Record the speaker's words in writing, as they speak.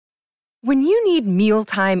When you need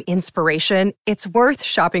mealtime inspiration, it's worth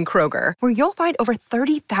shopping Kroger, where you'll find over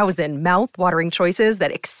 30,000 mouth-watering choices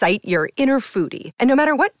that excite your inner foodie. And no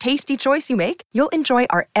matter what tasty choice you make, you'll enjoy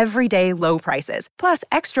our everyday low prices, plus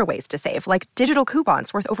extra ways to save, like digital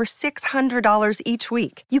coupons worth over $600 each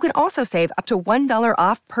week. You can also save up to $1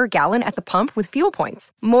 off per gallon at the pump with fuel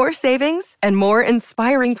points. More savings and more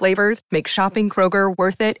inspiring flavors make shopping Kroger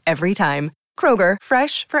worth it every time. Kroger,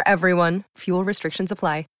 fresh for everyone. Fuel restrictions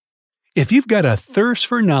apply. If you've got a thirst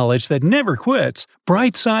for knowledge that never quits,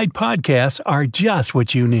 Brightside Podcasts are just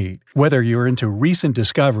what you need. Whether you're into recent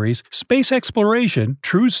discoveries, space exploration,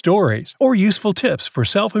 true stories, or useful tips for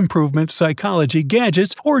self-improvement, psychology,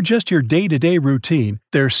 gadgets, or just your day-to-day routine,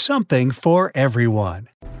 there's something for everyone.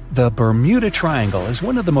 The Bermuda Triangle is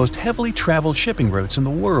one of the most heavily traveled shipping routes in the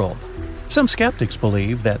world. Some skeptics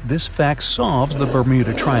believe that this fact solves the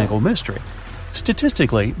Bermuda Triangle mystery.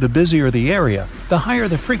 Statistically, the busier the area, the higher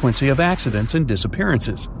the frequency of accidents and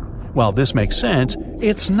disappearances. While this makes sense,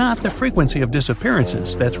 it's not the frequency of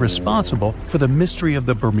disappearances that's responsible for the mystery of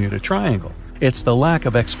the Bermuda Triangle. It's the lack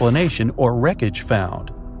of explanation or wreckage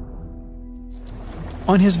found.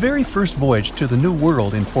 On his very first voyage to the New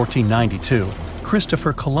World in 1492,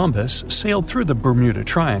 Christopher Columbus sailed through the Bermuda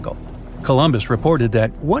Triangle. Columbus reported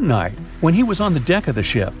that one night, when he was on the deck of the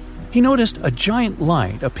ship, he noticed a giant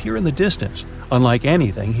light appear in the distance, unlike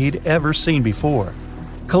anything he'd ever seen before.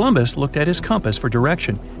 Columbus looked at his compass for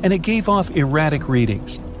direction, and it gave off erratic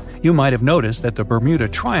readings. You might have noticed that the Bermuda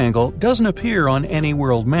Triangle doesn't appear on any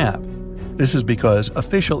world map. This is because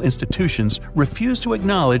official institutions refuse to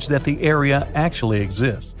acknowledge that the area actually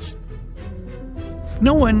exists.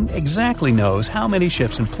 No one exactly knows how many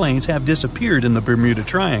ships and planes have disappeared in the Bermuda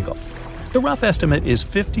Triangle. The rough estimate is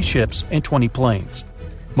 50 ships and 20 planes.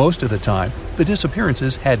 Most of the time, the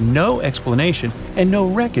disappearances had no explanation and no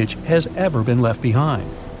wreckage has ever been left behind.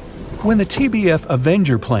 When the TBF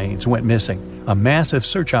Avenger planes went missing, a massive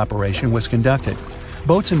search operation was conducted.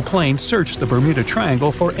 Boats and planes searched the Bermuda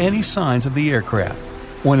Triangle for any signs of the aircraft.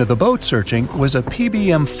 One of the boats searching was a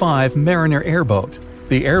PBM-5 Mariner airboat.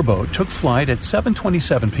 The airboat took flight at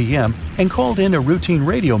 7:27 p.m. and called in a routine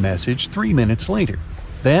radio message 3 minutes later.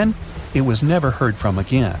 Then, it was never heard from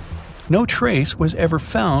again. No trace was ever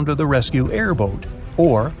found of the rescue airboat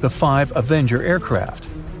or the 5 Avenger aircraft.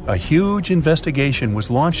 A huge investigation was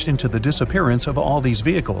launched into the disappearance of all these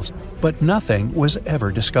vehicles, but nothing was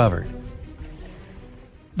ever discovered.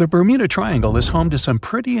 The Bermuda Triangle is home to some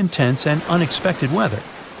pretty intense and unexpected weather.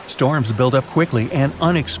 Storms build up quickly and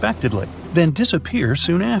unexpectedly, then disappear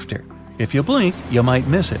soon after. If you blink, you might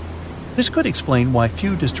miss it. This could explain why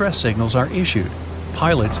few distress signals are issued.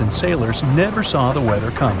 Pilots and sailors never saw the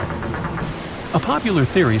weather coming. A popular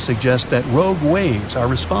theory suggests that rogue waves are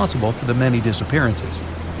responsible for the many disappearances.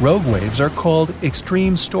 Rogue waves are called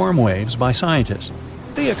extreme storm waves by scientists.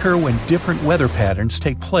 They occur when different weather patterns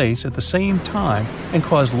take place at the same time and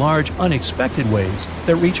cause large unexpected waves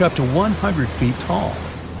that reach up to 100 feet tall.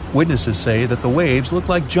 Witnesses say that the waves look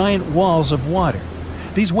like giant walls of water.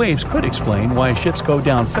 These waves could explain why ships go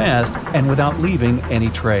down fast and without leaving any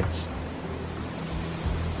trace.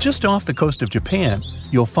 Just off the coast of Japan,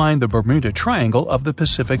 you'll find the Bermuda Triangle of the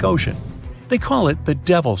Pacific Ocean. They call it the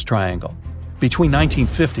Devil's Triangle. Between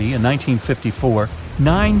 1950 and 1954,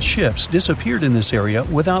 9 ships disappeared in this area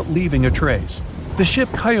without leaving a trace. The ship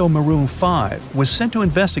Kyomaru 5 was sent to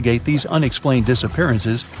investigate these unexplained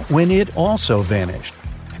disappearances when it also vanished.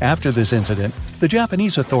 After this incident, the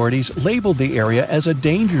Japanese authorities labeled the area as a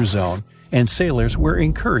danger zone, and sailors were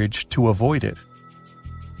encouraged to avoid it.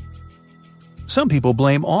 Some people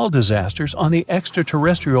blame all disasters on the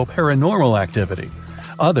extraterrestrial paranormal activity.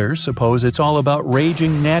 Others suppose it's all about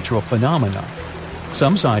raging natural phenomena.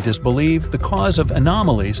 Some scientists believe the cause of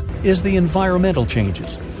anomalies is the environmental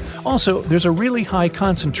changes. Also, there's a really high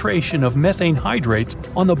concentration of methane hydrates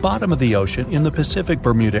on the bottom of the ocean in the Pacific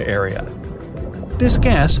Bermuda area. This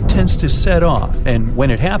gas tends to set off, and when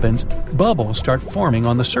it happens, bubbles start forming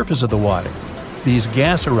on the surface of the water. These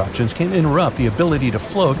gas eruptions can interrupt the ability to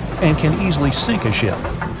float and can easily sink a ship.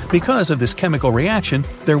 Because of this chemical reaction,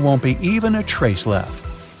 there won't be even a trace left.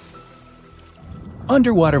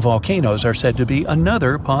 Underwater volcanoes are said to be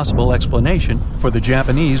another possible explanation for the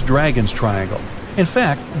Japanese Dragon's Triangle. In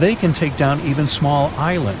fact, they can take down even small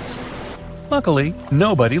islands. Luckily,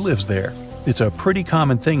 nobody lives there. It's a pretty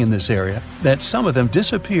common thing in this area that some of them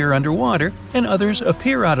disappear underwater and others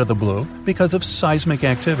appear out of the blue because of seismic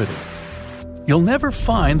activity. You'll never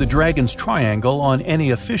find the Dragon's Triangle on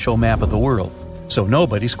any official map of the world, so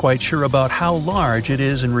nobody's quite sure about how large it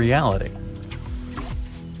is in reality.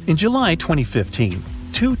 In July 2015,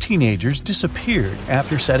 2 teenagers disappeared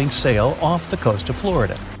after setting sail off the coast of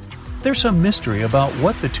Florida. There's some mystery about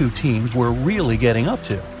what the two teams were really getting up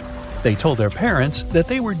to. They told their parents that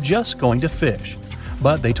they were just going to fish,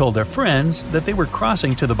 but they told their friends that they were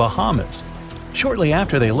crossing to the Bahamas. Shortly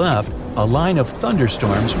after they left, a line of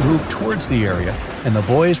thunderstorms moved towards the area, and the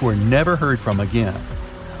boys were never heard from again.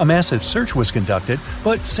 A massive search was conducted,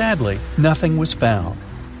 but sadly, nothing was found.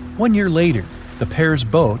 1 year later, the pair's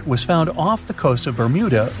boat was found off the coast of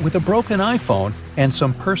Bermuda with a broken iPhone and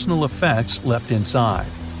some personal effects left inside.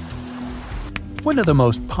 One of the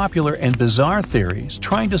most popular and bizarre theories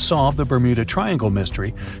trying to solve the Bermuda Triangle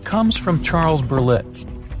mystery comes from Charles Berlitz.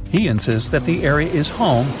 He insists that the area is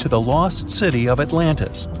home to the lost city of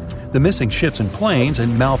Atlantis. The missing ships and planes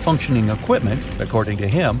and malfunctioning equipment, according to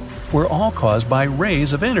him, were all caused by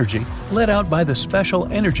rays of energy let out by the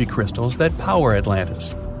special energy crystals that power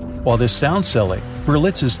Atlantis. While this sounds silly,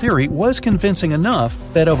 Berlitz's theory was convincing enough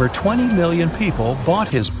that over 20 million people bought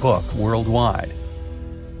his book worldwide.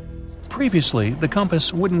 Previously, the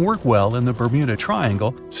compass wouldn't work well in the Bermuda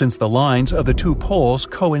Triangle since the lines of the two poles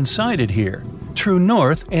coincided here, true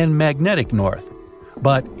north and magnetic north.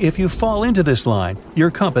 But if you fall into this line,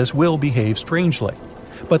 your compass will behave strangely.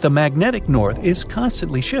 But the magnetic north is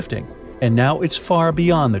constantly shifting, and now it's far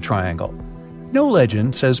beyond the triangle. No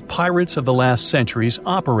legend says pirates of the last centuries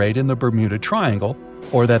operate in the Bermuda Triangle,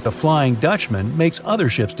 or that the Flying Dutchman makes other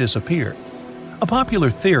ships disappear. A popular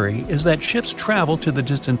theory is that ships travel to the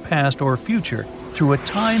distant past or future through a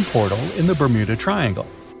time portal in the Bermuda Triangle.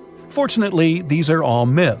 Fortunately, these are all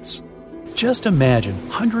myths. Just imagine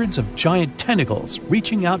hundreds of giant tentacles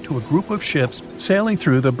reaching out to a group of ships sailing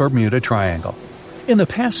through the Bermuda Triangle. In the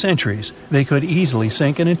past centuries, they could easily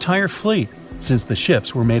sink an entire fleet, since the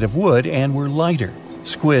ships were made of wood and were lighter.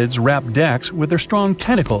 Squids wrapped decks with their strong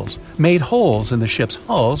tentacles, made holes in the ship's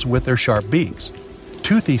hulls with their sharp beaks.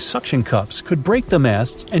 Toothy suction cups could break the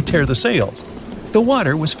masts and tear the sails. The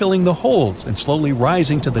water was filling the holds and slowly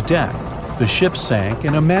rising to the deck. The ship sank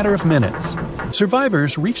in a matter of minutes.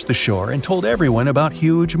 Survivors reached the shore and told everyone about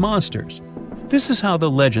huge monsters. This is how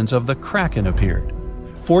the legends of the Kraken appeared.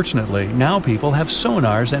 Fortunately, now people have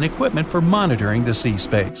sonars and equipment for monitoring the sea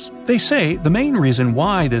space. They say the main reason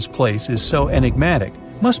why this place is so enigmatic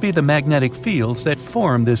must be the magnetic fields that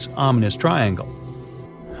form this ominous triangle.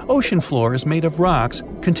 Ocean floor is made of rocks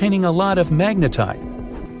containing a lot of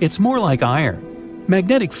magnetite. It's more like iron.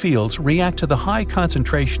 Magnetic fields react to the high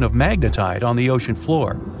concentration of magnetite on the ocean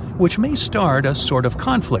floor, which may start a sort of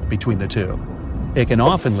conflict between the two. It can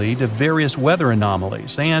often lead to various weather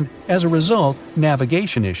anomalies and, as a result,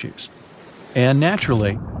 navigation issues. And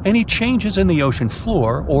naturally, any changes in the ocean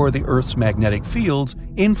floor or the Earth's magnetic fields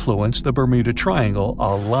influence the Bermuda Triangle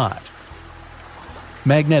a lot.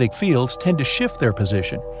 Magnetic fields tend to shift their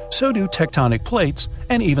position, so do tectonic plates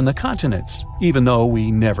and even the continents, even though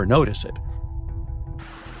we never notice it.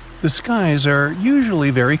 The skies are usually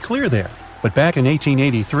very clear there, but back in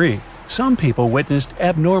 1883, some people witnessed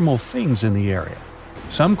abnormal things in the area.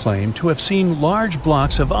 Some claim to have seen large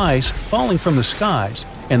blocks of ice falling from the skies,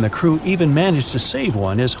 and the crew even managed to save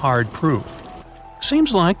one as hard proof.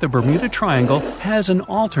 Seems like the Bermuda Triangle has an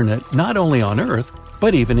alternate not only on Earth,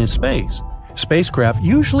 but even in space. Spacecraft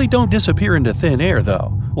usually don't disappear into thin air,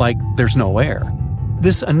 though, like there's no air.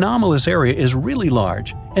 This anomalous area is really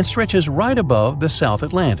large and stretches right above the South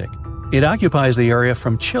Atlantic. It occupies the area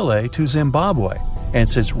from Chile to Zimbabwe and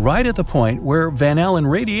sits right at the point where Van Allen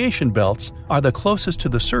radiation belts are the closest to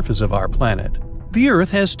the surface of our planet. The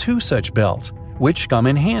Earth has two such belts, which come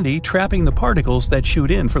in handy trapping the particles that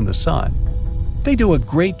shoot in from the sun. They do a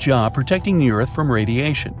great job protecting the Earth from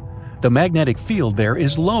radiation. The magnetic field there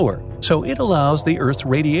is lower, so it allows the Earth's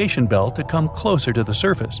radiation belt to come closer to the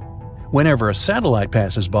surface. Whenever a satellite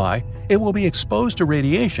passes by, it will be exposed to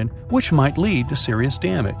radiation, which might lead to serious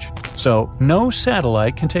damage. So, no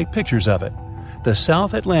satellite can take pictures of it. The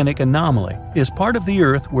South Atlantic anomaly is part of the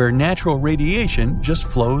Earth where natural radiation just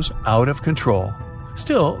flows out of control.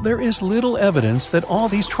 Still, there is little evidence that all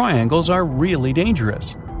these triangles are really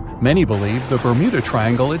dangerous. Many believe the Bermuda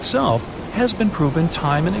Triangle itself has been proven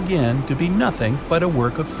time and again to be nothing but a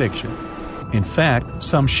work of fiction. In fact,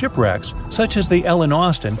 some shipwrecks, such as the Ellen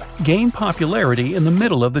Austin, gained popularity in the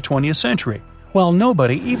middle of the 20th century, while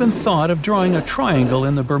nobody even thought of drawing a triangle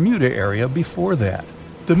in the Bermuda area before that.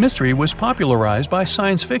 The mystery was popularized by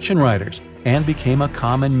science fiction writers and became a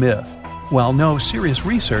common myth, while no serious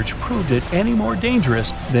research proved it any more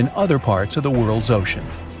dangerous than other parts of the world's ocean.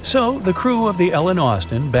 So, the crew of the Ellen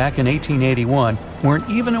Austin back in 1881 weren't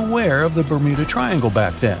even aware of the Bermuda Triangle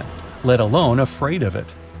back then, let alone afraid of it.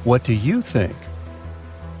 What do you think?